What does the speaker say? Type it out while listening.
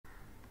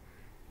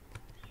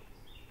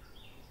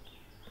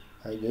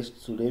Hi guys,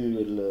 today we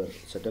will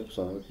set up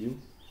SonarQube,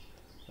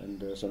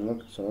 and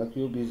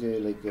SonarQube is a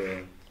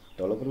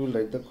developer will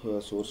write the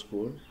source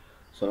code.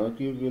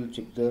 SonarQube will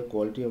check the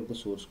quality of the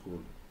source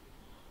code.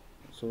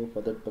 So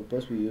for that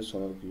purpose we use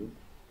SonarQube,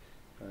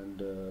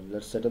 and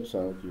let's set up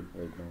SonarQube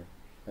right now.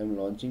 I am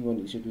launching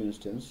one EC2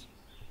 instance.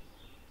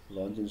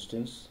 Launch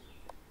instance.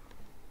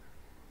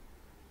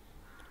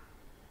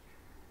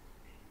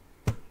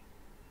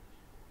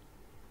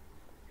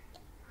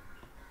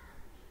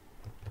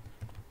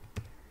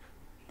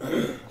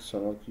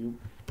 SonarQube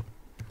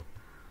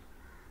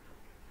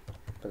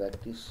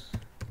practice.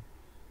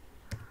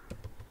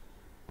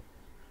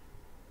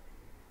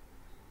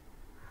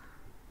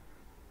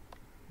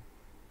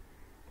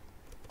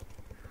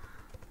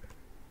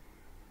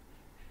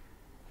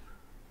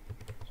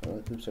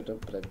 SonarQube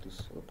setup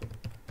practice. Okay.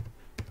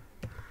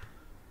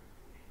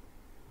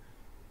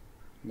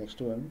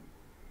 Next one,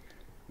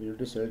 we need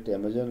to select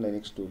Amazon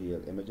Linux2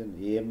 here. Amazon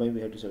AMI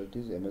we have to select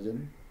is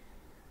Amazon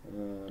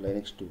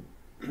Linux2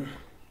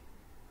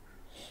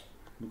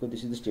 because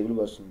this is the stable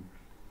version.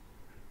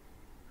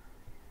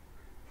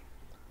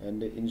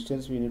 And the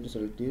instance we need to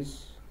select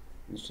is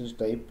instance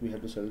type. We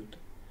have to select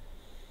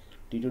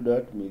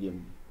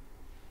T2.medium,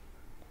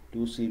 2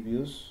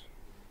 CPUs,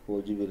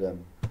 4 GB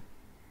RAM.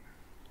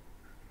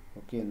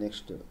 Okay,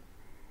 next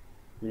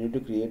we need to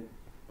create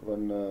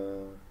one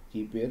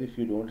key pair. If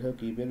you don't have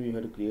key pair, we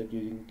have to create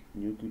using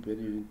new key pair,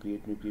 using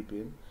create new key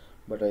pair.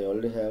 But I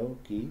already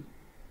have key,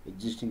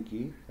 existing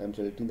key. I am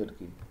selecting that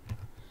key,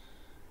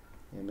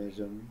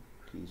 Amazon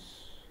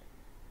keys.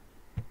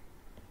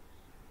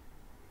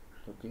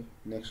 Okay,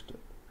 next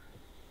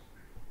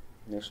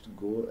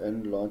go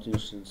and launch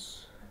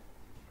instance.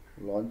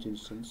 Launch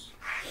instance.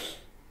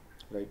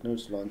 Right now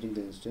it's launching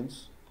the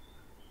instance.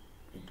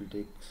 It will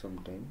take some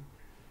time.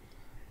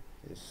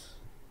 Yes,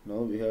 now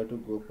we have to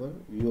go for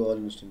view all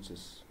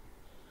instances.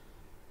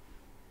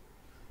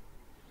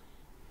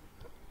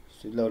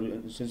 Still our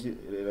instance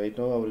right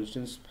now our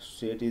instance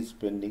state is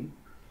pending.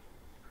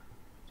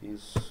 It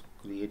is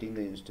creating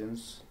the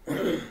instance.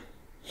 I'm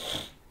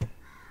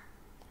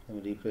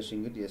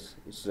refreshing it. Yes,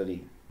 it's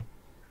ready.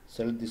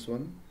 Select this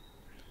one.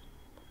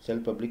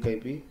 Select public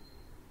IP.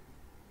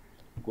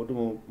 Go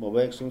to mobile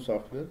external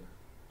software.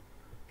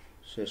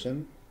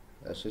 Session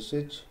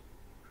SSH.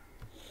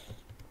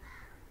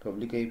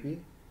 Public IP.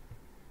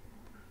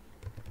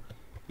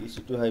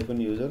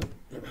 EC2-user.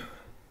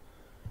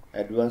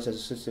 Advanced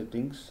SSH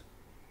settings.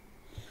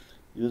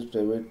 Use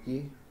private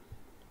key.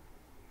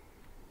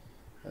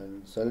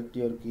 And select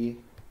your key.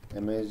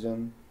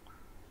 Amazon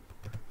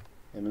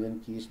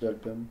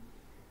keys.pem.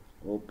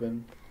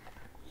 Open.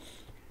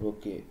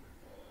 OK.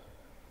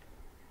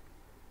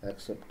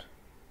 Accept.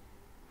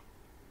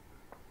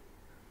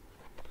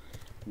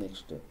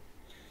 Next,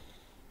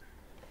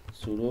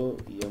 sudo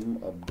yum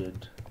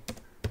update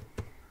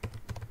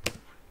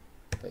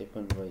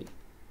 -y.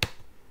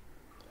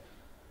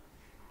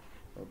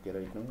 Okay,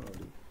 right now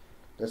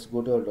let's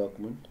go to our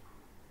document.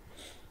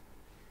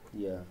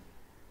 Yeah,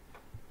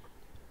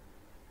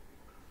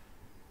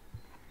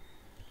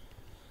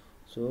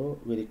 so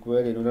we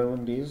require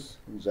environment is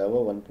Java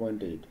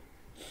 1.8.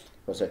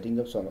 For setting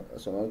up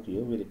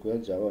SonarQube we require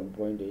Java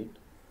 1.8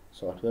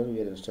 software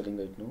we are installing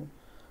right now,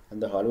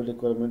 and the hardware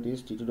requirement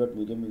is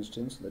T2.medium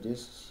instance, that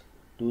is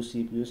 2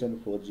 CPUs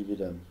and 4 GB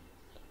RAM.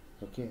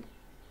 Okay,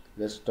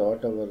 let's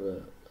start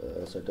our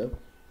setup.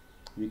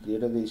 We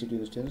created the EC2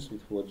 instance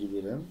with 4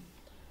 GB RAM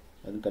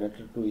and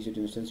connected to EC2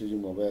 instance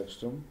using mobile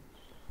external.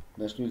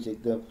 Next we will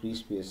check the free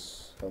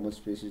space, how much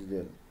space is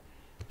there.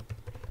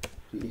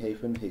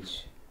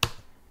 Free-h.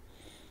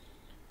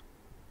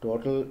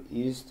 Total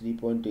is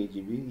 3.8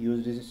 GB,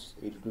 used is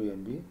 82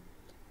 MB,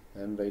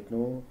 and right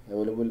now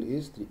available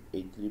is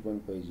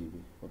 3.5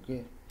 GB.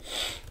 Okay,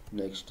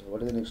 next,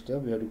 what is the next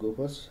step? We have to go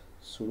for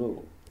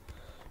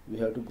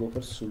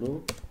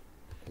sudo.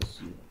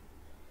 Su.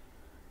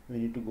 We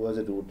need to go as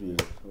a root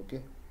user.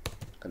 Okay,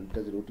 connect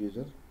as a root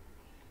user.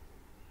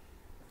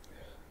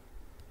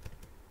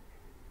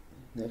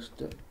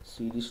 Next,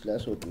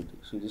 cd/opt.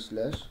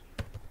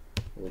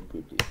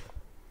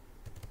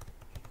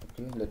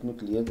 Okay, let me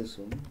clear this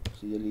one.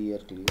 clear.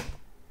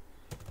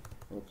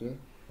 Okay,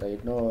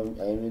 right now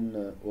I am in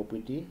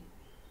opt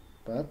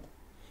path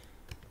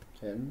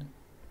and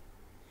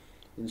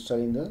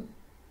installing the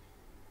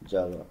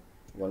Java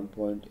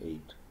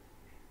 1.8.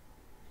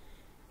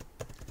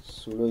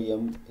 sudo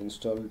yum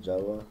install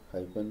Java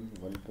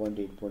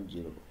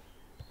 -1.8.0.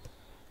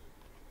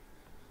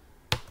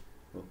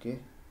 Okay,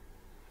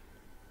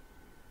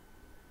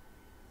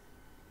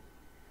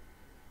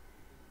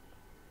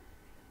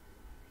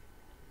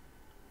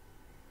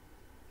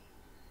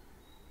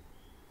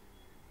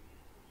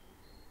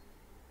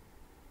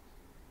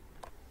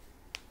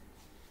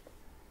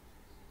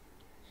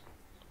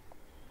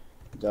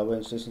 Java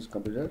installation is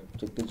completed.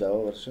 Check the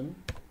Java version,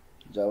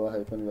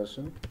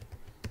 Java-version.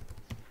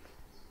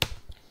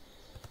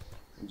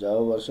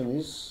 Java version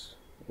is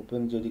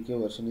OpenJDK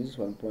version is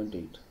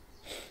 1.8.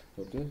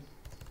 Okay,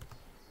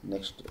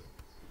 next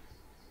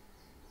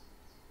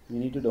we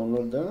need to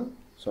download the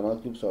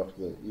SonarQube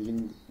software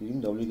using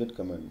wget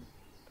command.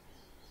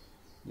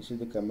 This is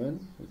the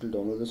command. It will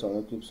download the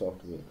SonarQube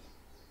software.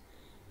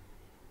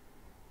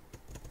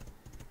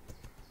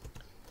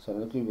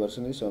 SonarQube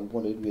version is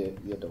 7.8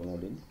 we are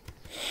downloading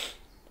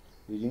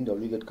using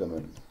wget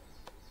command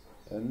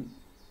and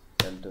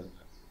enter.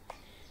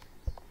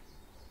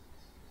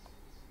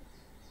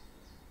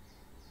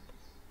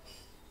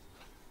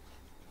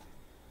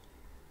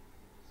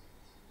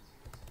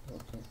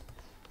 Okay.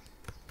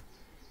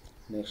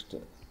 Next,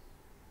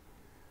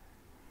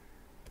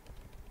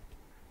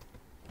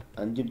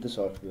 unzip the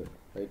software.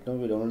 Right now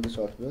we download the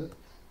software.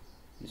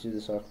 This is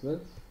the software.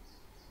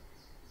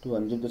 To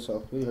unzip the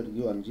software, you have to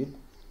give unzip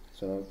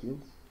SonarQube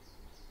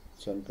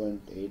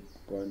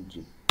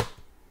 7.8.zip.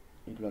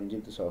 It will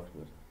unzip the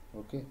software.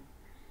 Okay.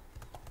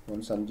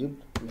 Once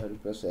unzipped, you have to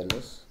press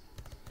ls.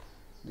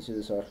 This is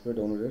the software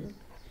downloaded.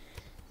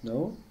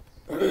 Now,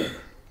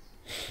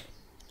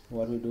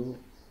 what we do?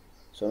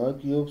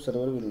 SonarQube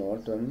server will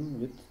not run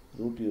with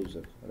root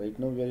user. Right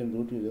now we are in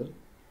root user.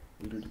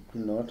 It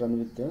will not run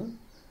with the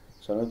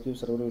SonarQube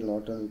server will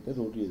not run with the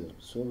root user.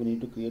 So we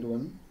need to create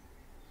one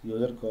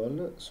user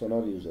called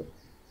Sonar user.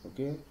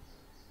 Okay.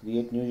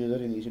 Create new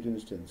user in EC2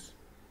 instance.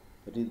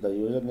 That is, the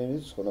user name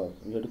is Sonar.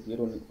 We have to create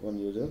one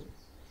user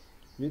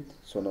with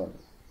Sonar.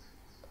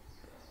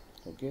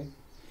 Okay.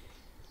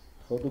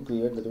 How to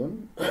create that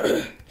one?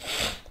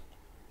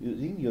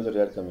 Using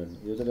user add command.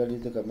 User add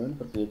is the command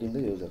for creating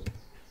the user.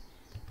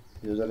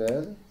 User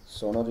add,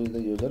 Sonar is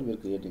the user we are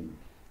creating.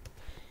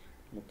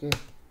 Okay.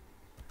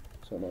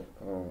 Sonar.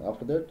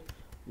 After that,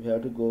 we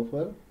have to go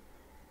for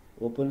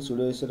open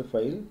sudo user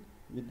file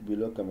with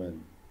below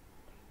command.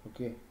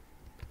 Okay.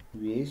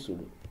 va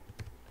sudo.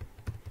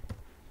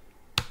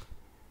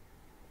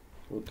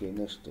 Okay.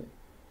 Next,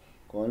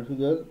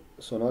 configure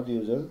Sonar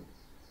user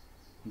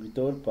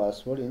without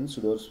password in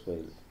sudo's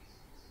file.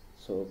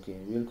 So okay,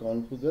 we will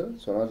configure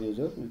Sonar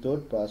user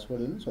without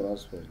password in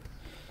Sonar's file.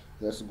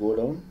 Let's go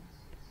down.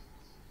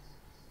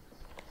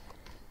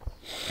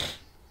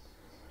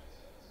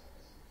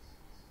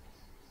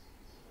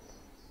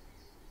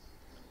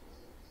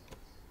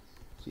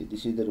 See,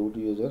 this is the root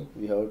user.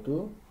 We have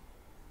to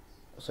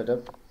set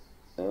up.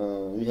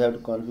 We have to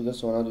configure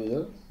Sonar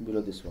user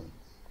below this one.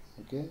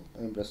 Okay,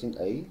 I am pressing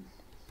I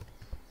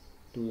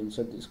to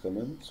insert this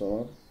command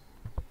Sonar.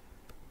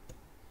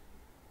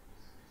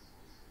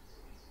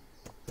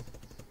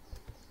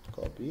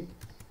 Copy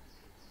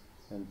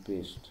and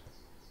paste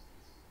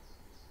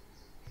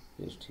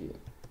here.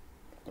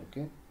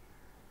 Okay,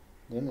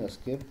 then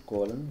escape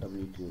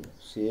 :wq,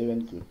 save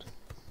and quit.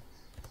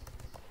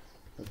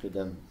 Okay,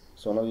 done.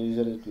 Sonar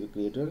user is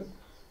created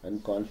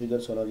and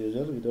configure Sonar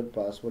user without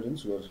password in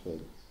sudo's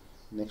file.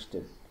 Next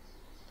step,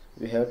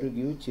 we have to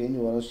give change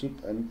ownership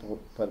and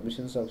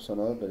permissions of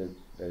Sonar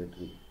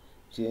directory.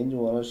 Change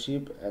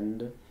ownership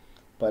and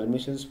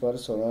permissions for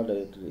Sonar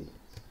directory.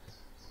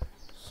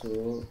 So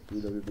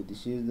pwd,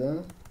 this is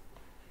the,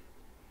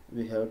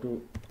 we have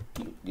to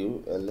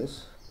give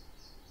ls.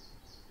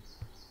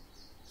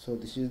 So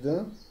this is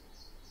the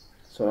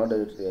Sonar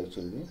directory.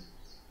 Actually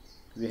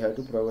we have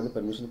to provide the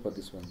permission for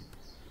this one.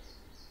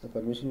 The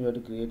permission we have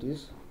to create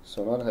is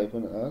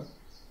sonar-r,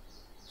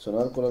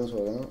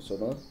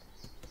 sonar:sonar.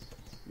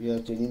 We are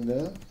changing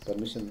the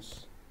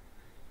permissions.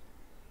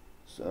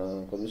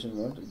 Permission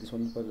not this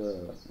one for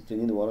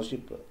changing the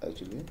ownership.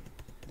 Actually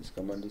this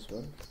command is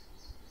for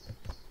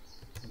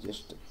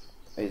just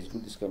I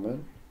execute this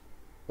command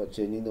for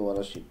changing the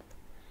ownership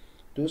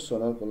to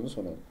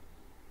sonar:sonar.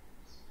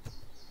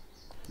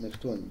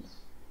 Next one,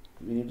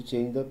 we need to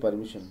change the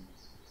permission.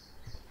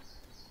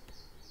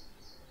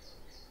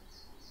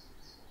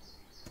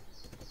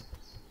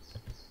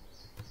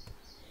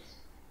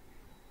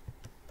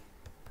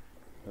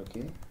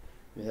 Okay,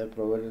 we have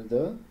provided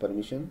the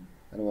permission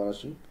and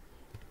ownership.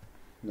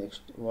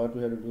 Next, what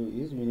we have to do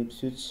is we need to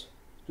switch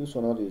to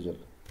Sonar user.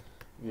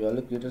 We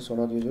already created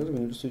Sonar user. We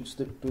need to switch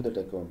to that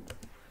account.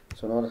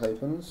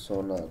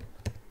 Sonar-sonar.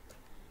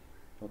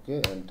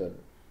 Okay, enter.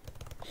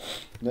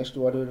 Next,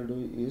 what we have to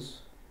do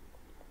is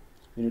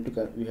we have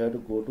to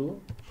go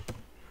to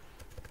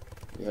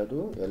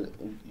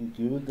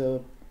give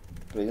the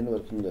present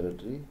working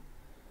directory.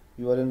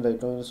 You are in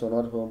right now in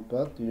Sonar home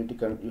path. You have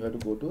to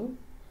go to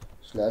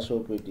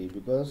 /opt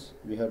because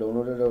we have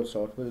downloaded our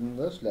software in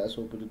the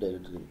 /opt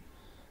directory.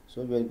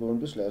 So we are going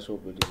to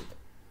 /opt.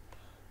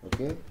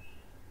 Okay,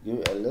 give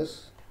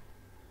ls.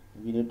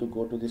 We need to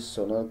go to this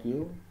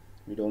SonarQube.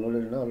 We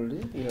downloaded already.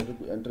 We have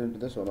to enter into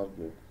the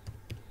SonarQube.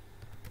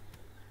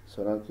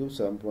 SonarQube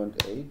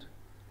 7.8.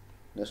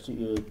 Next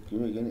you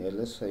give again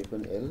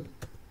ls-l.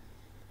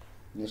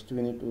 Next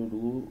we need to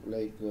do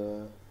like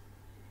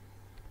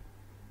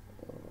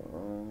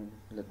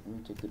let me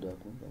check the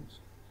documents.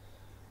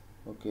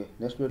 Okay,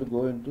 next we have to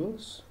go into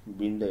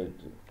bin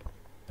directory,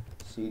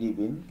 cd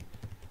bin.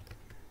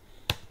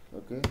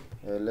 Okay,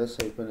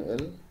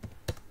 ls-l.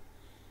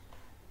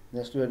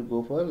 Next we have to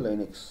go for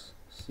Linux,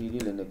 cd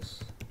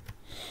Linux.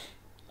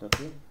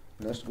 Okay,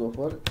 next go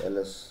for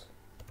ls.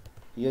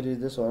 Here is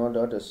the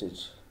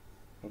sonar.sh.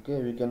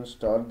 Okay, we can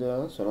start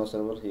the Sonar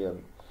server here.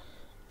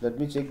 Let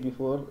me check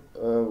before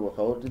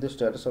how is the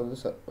status of the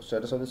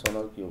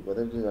SonarQube,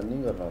 whether it is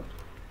running or not.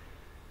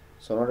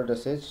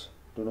 Sonar.sh,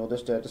 to know the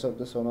status of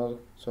the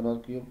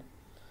SonarQube,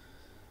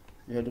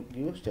 you have to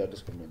give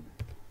status command.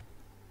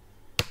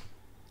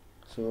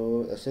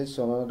 So sh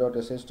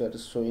sonar.sh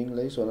status showing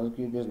like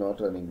SonarQube is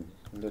not running.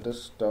 Let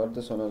us start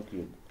the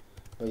SonarQube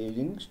by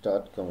using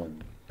start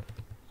command.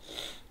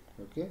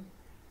 Okay,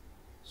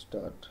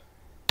 start.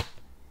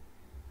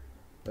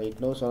 Right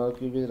now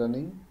SonarQube is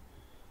running.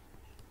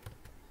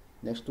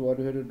 Next, what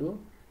we have to do?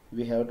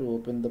 We have to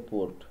open the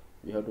port.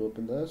 We have to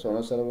open the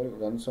Sonar server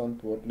runs on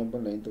port number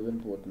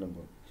 9000 port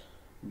number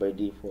by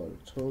default.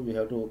 So we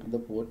have to open the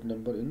port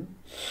number in.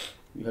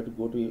 We have to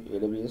go to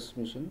AWS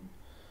machine,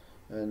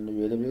 and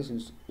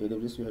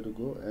AWS we have to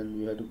go, and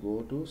we have to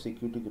go to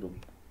security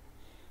group,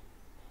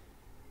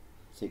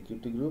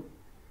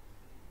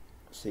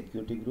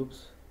 security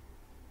groups,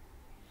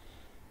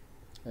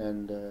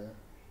 and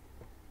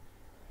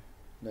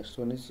next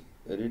one is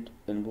edit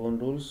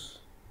inbound rules.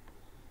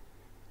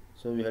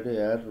 So we have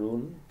to add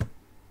rule.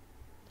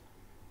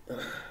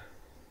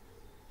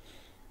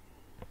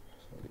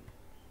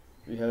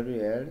 We have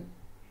to add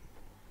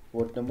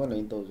port number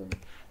 9000,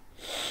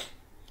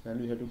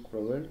 and we have to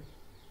provide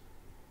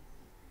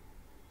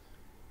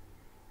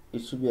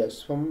it should be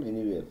access from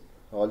anywhere.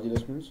 All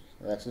zeros means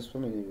access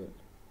from anywhere.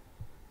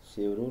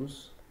 Save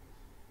rules.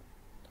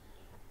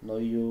 Now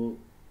you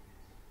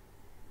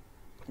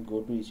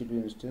go to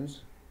EC2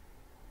 instance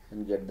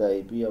and get the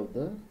IP of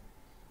the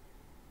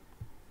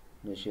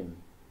machine.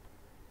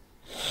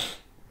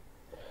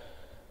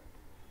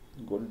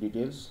 Go to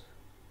details,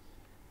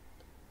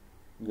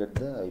 get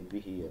the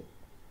IP here.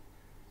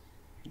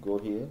 Go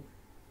here,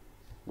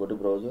 go to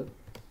browser,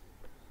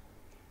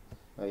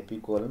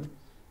 IP colon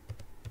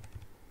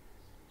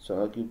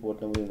SonarQube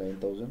port number is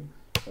 9000,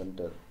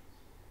 enter.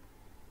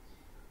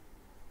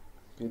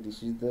 Okay,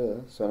 this is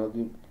the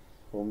SonarQube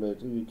home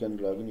directory. We can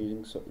log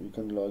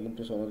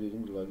into Sonar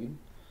using login.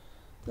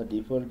 The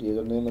default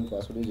username and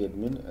password is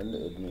admin and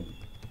admin.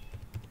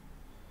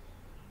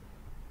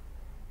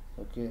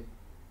 Okay,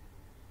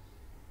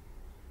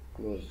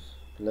 close.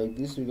 Like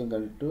this we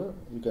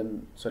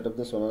can set up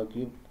the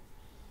SonarQube.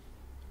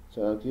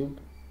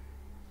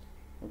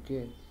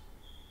 Okay,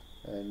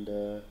 and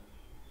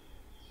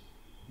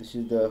this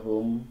is the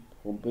home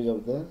page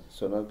of the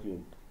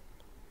SonarQube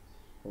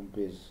home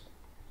page.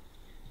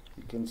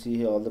 You can see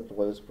here all the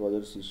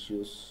projects,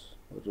 issues,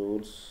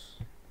 roles,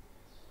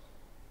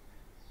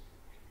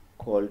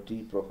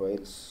 quality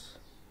profiles,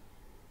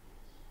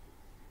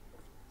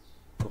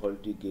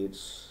 quality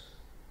gates,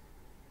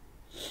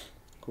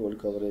 code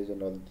coverage,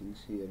 and all the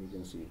things here. You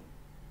can see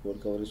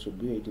code coverage should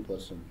be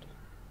 80%.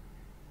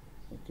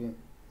 Okay,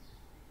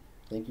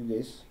 thank you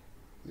guys,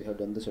 we have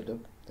done the setup.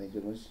 Thank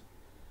you much.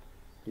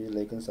 Please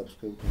like and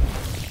subscribe to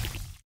me.